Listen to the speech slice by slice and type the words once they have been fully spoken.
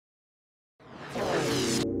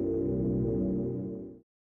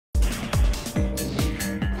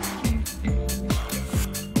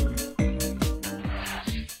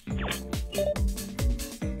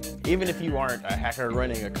Even if you aren't a hacker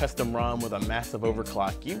running a custom ROM with a massive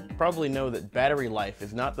overclock, you probably know that battery life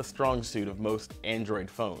is not the strong suit of most Android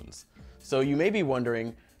phones. So you may be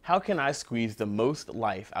wondering, how can I squeeze the most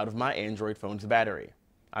life out of my Android phone's battery?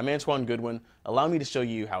 I'm Antoine Goodwin. Allow me to show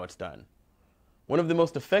you how it's done. One of the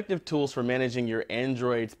most effective tools for managing your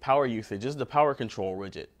Android's power usage is the power control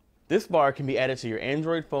widget. This bar can be added to your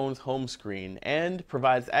Android phone's home screen and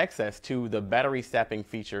provides access to the battery sapping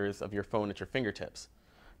features of your phone at your fingertips.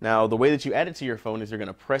 Now, the way that you add it to your phone is you're going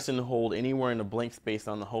to press and hold anywhere in the blank space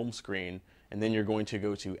on the home screen, and then you're going to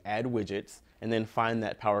go to Add Widgets, and then find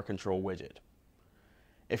that power control widget.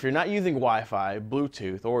 If you're not using Wi-Fi,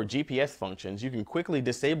 Bluetooth, or GPS functions, you can quickly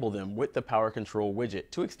disable them with the power control widget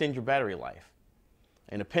to extend your battery life.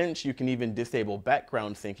 In a pinch, you can even disable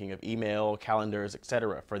background syncing of email, calendars,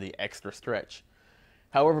 etc. for the extra stretch.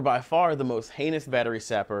 However, by far the most heinous battery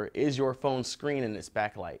sapper is your phone's screen and its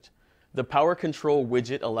backlight. The power control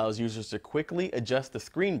widget allows users to quickly adjust the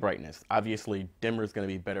screen brightness. Obviously, dimmer is going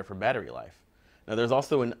to be better for battery life. Now, there's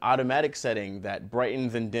also an automatic setting that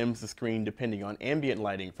brightens and dims the screen depending on ambient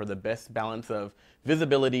lighting for the best balance of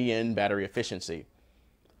visibility and battery efficiency.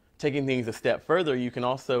 Taking things a step further, you can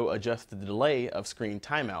also adjust the delay of screen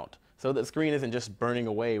timeout so that the screen isn't just burning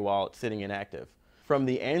away while it's sitting inactive. From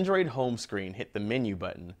the Android home screen, hit the menu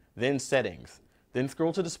button, then Settings. Then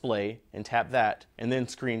scroll to Display and tap that, and then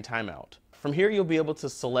Screen Timeout. From here, you'll be able to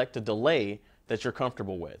select a delay that you're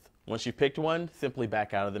comfortable with. Once you've picked one, simply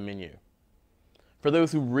back out of the menu. For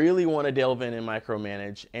those who really want to delve in and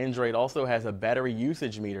micromanage, Android also has a battery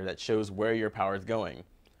usage meter that shows where your power is going.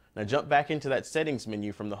 Now jump back into that settings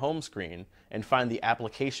menu from the home screen and find the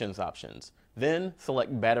Applications options. Then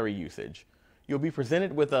select Battery Usage. You'll be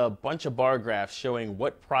presented with a bunch of bar graphs showing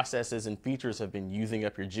what processes and features have been using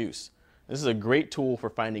up your juice. This is a great tool for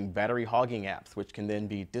finding battery hogging apps, which can then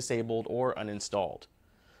be disabled or uninstalled.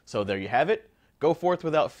 So there you have it. Go forth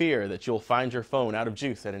without fear that you'll find your phone out of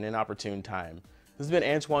juice at an inopportune time. This has been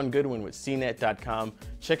Antoine Goodwin with CNET.com.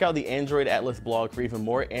 Check out the Android Atlas blog for even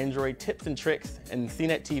more Android tips and tricks, and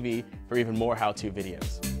CNET TV for even more how-to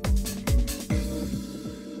videos.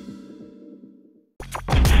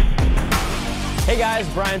 Hey guys,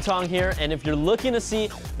 Brian Tong here, and if you're looking to see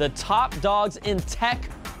the top dogs in tech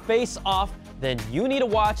face off, then you need to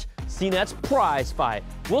watch CNET's Prize Fight.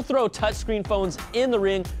 We'll throw touchscreen phones in the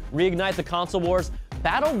ring, reignite the console wars,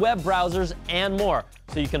 battle web browsers, and more.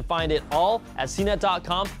 So you can find it all at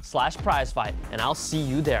cnet.com/prizefight, and I'll see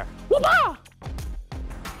you there. Whoop-ah!